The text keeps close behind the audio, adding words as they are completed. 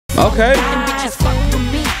Okay.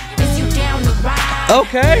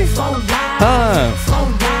 Okay.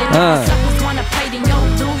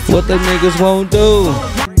 What the niggas won't do?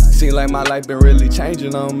 Seem like my life been really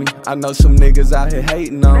changing on me. I know some niggas out here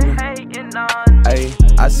hating on me.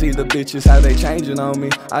 Ayy, I see the bitches how they changing on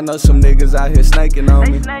me. I know some niggas out here snaking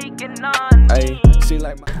on me. Ayy, see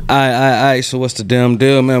like my Alright, so what's the damn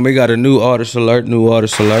deal, man? We got a new artist alert, you know what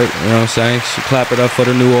I'm saying? Clap it up for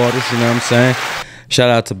the new artist, you know what I'm saying? Shout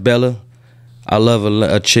out to Bella. I love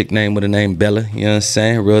a chick name with a name Bella, you know what I'm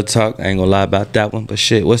saying? Real talk, I ain't gonna lie about that one, but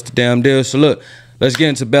shit, what's the damn deal? So look, let's get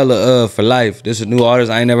into Bella for life. This is a new artist.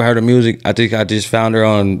 I ain't never heard her music. I think I just found her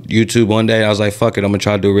on YouTube one day. I was like, fuck it, I'm gonna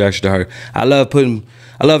try to do a reaction to her. I love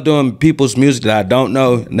doing people's music that I don't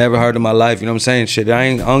know, never heard in my life, you know what I'm saying? Shit,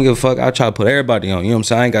 I don't give a fuck. I try to put everybody on, you know what I'm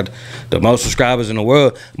saying? I ain't got the most subscribers in the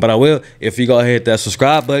world, but I will. If you go ahead and hit that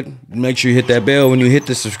subscribe button, make sure you hit that bell when you hit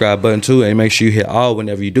the subscribe button too, and make sure you hit all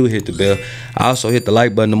whenever you do hit the bell. I also hit the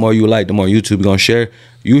like button. The more you like, the more YouTube gonna share.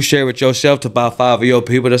 You share with yourself to about 5 of your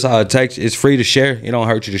people. That's all it takes. It's free to share. It don't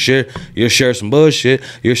hurt you to share. You'll share some bullshit.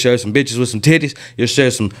 You'll share some bitches with some titties. You'll share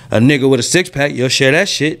a nigga with a six-pack. You'll share that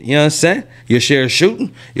shit. You know what I'm saying? You'll share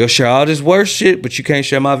shooting. You'll share all this worse shit, but you can't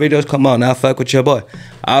share my videos. Come on, now fuck with your boy.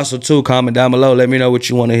 Also, too, comment down below. Let me know what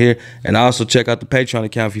you want to hear. And also check out the Patreon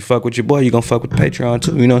account. If you fuck with your boy, you gonna fuck with the Patreon,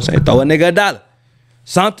 too. You know what I'm saying? Throw a nigga $1.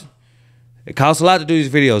 Something. It costs a lot to do these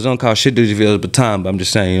videos. It don't cost shit to do these videos but time, but I'm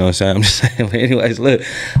just saying, you know what I'm saying? I'm just saying. But anyways, look,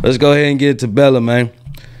 let's go ahead and get to Bella, man.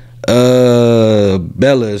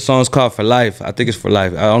 Bella, the song's called For Life. I think it's For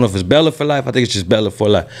Life. I don't know if it's Bella For Life. I think it's just Bella For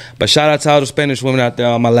Life. But shout out to all the Spanish women out there,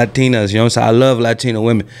 all my Latinas, you know what I'm saying? I love Latino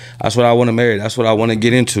women. That's what I want to marry. That's what I want to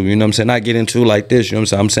get into, you know what I'm saying? Not get into like this, you know what I'm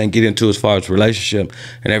saying? I'm saying get into as far as relationship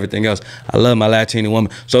and everything else. I love my Latino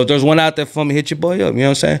woman. So if there's one out there for me, hit your boy up, you know what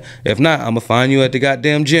I'm saying? If not, I'm going to find you at the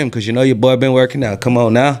goddamn gym because you know your boy been working out. Come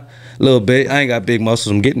on now. A little bit. I ain't got big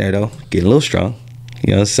muscles. I'm getting there, though. Getting a little strong.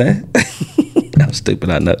 You know what I'm saying? I'm stupid,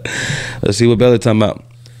 I know. Let's see what Bella talking about.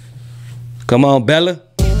 Come on, Bella.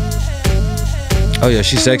 Oh yeah,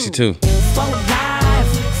 she's sexy too.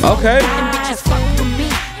 Okay.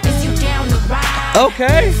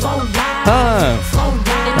 Okay.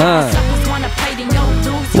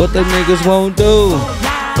 What the niggas won't do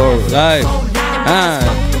for life.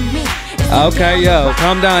 Okay, yo,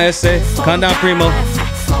 calm down, essay. Calm down, Primo.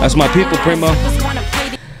 That's my people, Primo.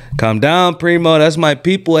 Calm down, Primo. That's my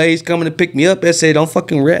people. Hey, he's coming to pick me up. Ese, don't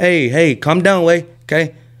fucking hey, calm down, way.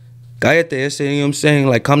 Okay? Cállate, Ese, you know what I'm saying?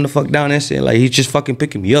 Like, calm the fuck down, Ese. Like, he's just fucking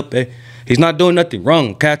picking me up, eh? He's not doing nothing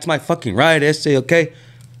wrong. Okay, that's my fucking ride, Ese, okay?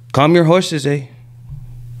 Calm your horses, eh?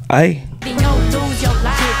 Aye.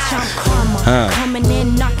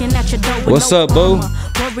 What's up, boo?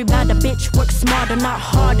 Worry about a bitch, work smarter, not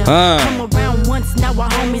harder. Come around once, now our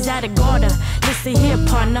homies out of order. Listen here,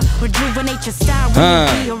 partner, rejuvenate your style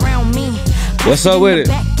when you be around me. What's up with it?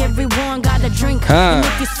 Everyone got a drink.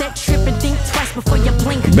 If you set trip and think twice before you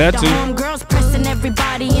blink. The homegirls pressing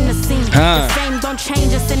everybody in the scene. The same don't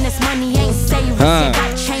change us and this money ain't saved.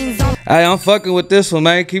 Got chains on. Hey, I'm fucking with this one,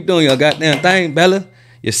 man. Keep doing your goddamn thing, Bella.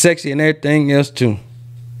 You're sexy and everything else too.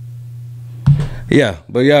 Yeah,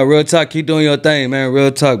 but yeah, real talk, keep doing your thing, man.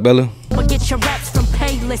 Real talk, Bella. Get your raps from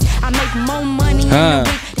Payless. I make more money in a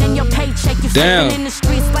week than your paycheck. You flipping in the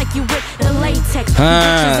streets like you with the latex.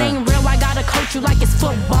 Bitches ain't real, I gotta coach you like it's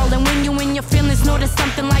football. And when you in your feelings, know there's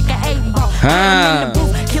something like an 8-ball. In the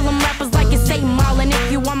booth, kill them rappers like it's 8 Mile. And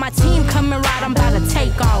if you on my team coming right, I'm about to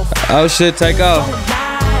take off. Oh shit, take off.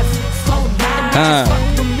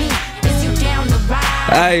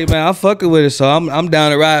 Hey man, I'm fucking with it, so I'm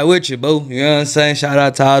down to ride with you, boo. You know what I'm saying? Shout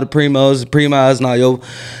out to all the primos and all your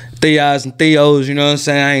Theos and Theos, you know what I'm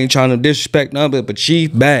saying? I ain't trying to disrespect none of it, but she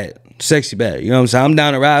bad, sexy bad, you know what I'm saying? I'm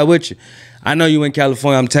down to ride with you. I know you in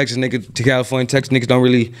California, I'm Texas nigga to California. Texas niggas don't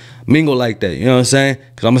really mingle like that, you know what I'm saying?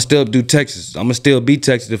 Because I'ma still do Texas. I'ma still be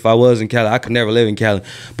Texas if I was in Cali. I could never live in Cali.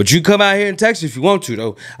 But you come out here in Texas if you want to,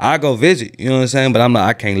 though. I go visit, you know what I'm saying? But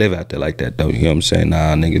I can't live out there like that, though, you know what I'm saying?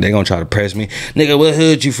 Nah, nigga, they gonna try to press me. Nigga, what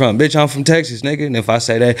hood you from? Bitch, I'm from Texas, nigga. And if I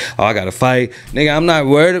say that, oh, I gotta fight. Nigga, I'm not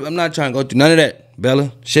worried. I'm not trying to go through none of that,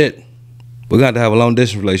 Bella. Shit. We're gonna have to have a long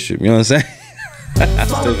distance relationship, you know what I'm saying?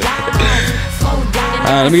 Stupid.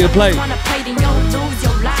 Let me get a plate.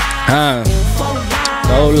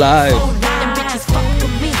 So live.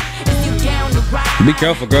 Be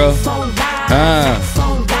careful, girl.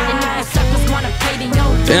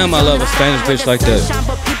 Damn, I love a Spanish bitch like that.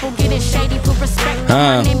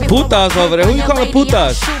 Putas over there. Who you calling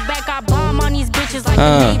putas?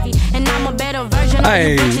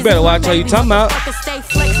 Hey, you better watch how you talking about.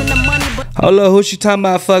 Hold up, who she talking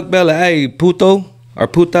about? Fuck Bella. Hey, puto. Or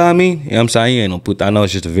puta, I mean. You know what I'm saying? You ain't no puta. I know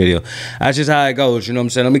it's just a video. That's just how it goes. You know what I'm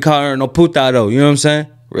saying? Let me call her no puta, though. You know what I'm saying?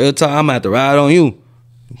 Real talk. I'm going to have to ride on you.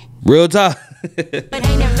 Real talk.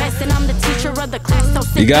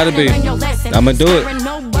 You got to be. I'm going to do it.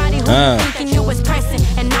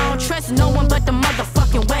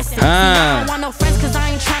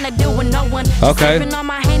 Okay.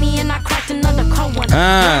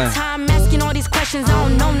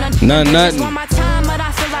 Nothing.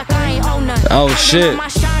 Oh shit.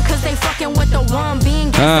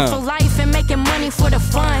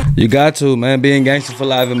 You got to, man. Being gangster for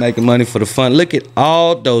life and making money for the fun. Look at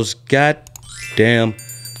all those goddamn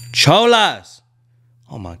cholas.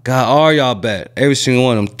 Oh my God, all y'all bad. Every single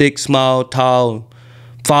one of them. Thick, small, tall,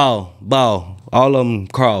 fall, ball. All of them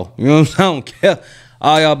crawl. You know what I'm saying? I don't care.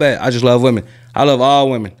 All y'all bad. I just love women. I love all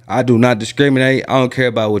women. I do not discriminate. I don't care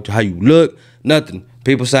about how you look. Nothing.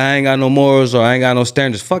 People say I ain't got no morals or I ain't got no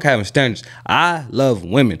standards. Fuck having standards. I love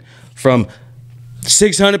women. From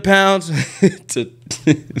 600 pounds to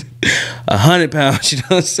 100 pounds. You know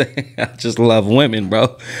what I'm saying? I just love women,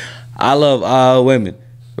 bro. I love all women.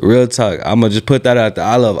 Real talk. I'm going to just put that out there.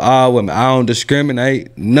 I love all women. I don't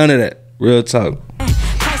discriminate. None of that. Real talk.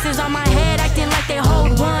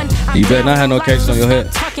 You better not have no cases on your head.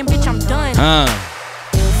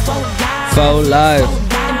 For life.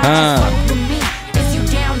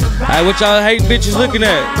 Hey, what y'all hating bitches looking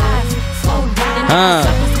at?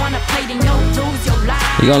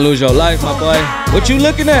 You gonna lose your life, my boy. What you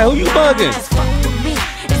looking at? Who you bugging?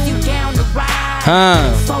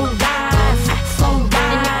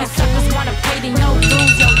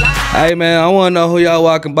 Hey man, I wanna know who y'all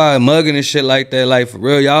walking by mugging and shit like that. Like for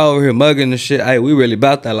real, y'all over here mugging and shit. Hey, we really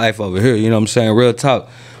about that life over here. You know what I'm saying? Real talk.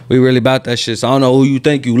 We really about that shit. So I don't know who you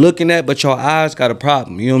think you looking at, but your eyes got a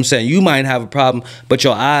problem. You know what I'm saying? You might have a problem, but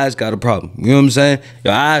your eyes got a problem. You know what I'm saying?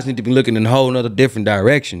 Your eyes need to be looking in a whole nother different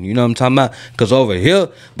direction. You know what I'm talking about? Because over here,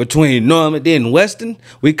 between Normandy and Western,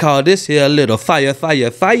 we call this here a little fire. Wow,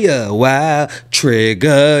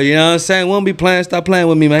 Twigga. You know what I'm saying? Won't be playing. Stop playing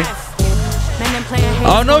with me, man.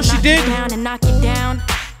 Oh, no, she didn't.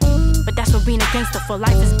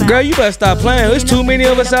 Girl, you better stop playing. There's too many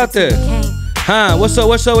of us out there. What's up?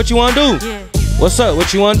 What you want to do? What's up?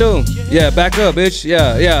 What you want to do? Yeah, back up, bitch.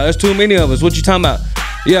 Yeah, there's too many of us. What you talking about?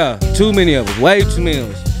 Yeah, too many of us. Way too many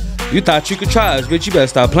of us. You thought you could try us, bitch. You better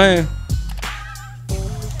stop playing.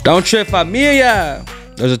 Don't trip familia.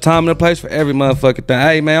 There's a time and a place for every motherfucking thing.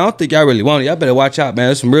 Hey, man, I don't think y'all really want it. Y'all better watch out, man.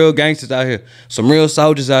 There's some real gangsters out here. Some real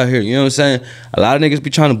soldiers out here. You know what I'm saying? A lot of niggas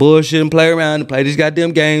be trying to bullshit and play around and play these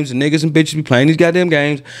goddamn games. And niggas and bitches be playing these goddamn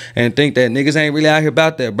games and think that niggas ain't really out here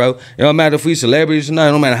about that, bro. It don't matter if we celebrities or not.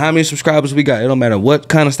 It don't matter how many subscribers we got. It don't matter what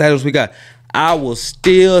kind of status we got. I will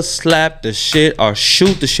still slap the shit or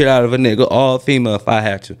shoot the shit out of a nigga, all female, if I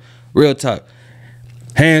have to. Real talk.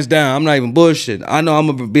 Hands down, I'm not even bullshit. I know I'm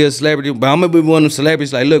gonna be a celebrity, but I'm gonna be one of them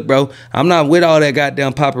celebrities like, look, bro, I'm not with all that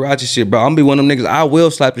goddamn paparazzi shit, bro. I'm gonna be one of them niggas, I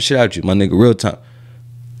will slap the shit out of you, my nigga, real time.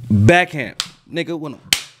 Backhand. Nigga, one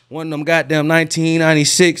of them goddamn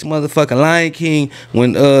 1996 motherfucking Lion King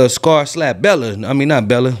when Scar slapped Bella. I mean, not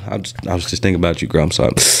Bella. I was just thinking about you, girl, I'm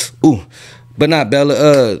sorry. Ooh. But not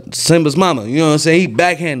Bella, Simba's mama. You know what I'm saying? He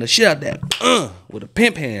backhanded the shit out that with a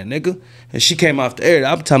pimp hand, nigga. And she came off the air.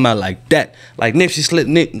 I'm talking about like that. Like Nipsey slipped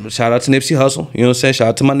shout out to Nipsey Hussle. You know what I'm saying? Shout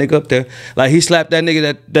out to my nigga up there. Like he slapped that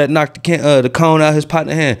nigga that knocked the cone out his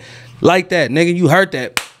partner hand. Like that, nigga. You heard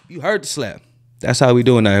that. You heard the slap. That's how we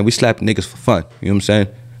doing now. And we slapping niggas for fun. You know what I'm saying?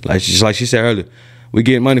 Like just like she said earlier. We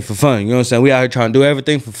getting money for fun. You know what I'm saying? We out here trying to do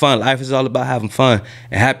everything for fun. Life is all about having fun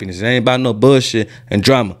and happiness. It ain't about no bullshit and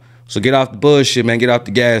drama. So get off the bullshit, man. Get off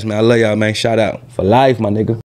the gas, man. I love y'all, man. Shout out. For life, my nigga.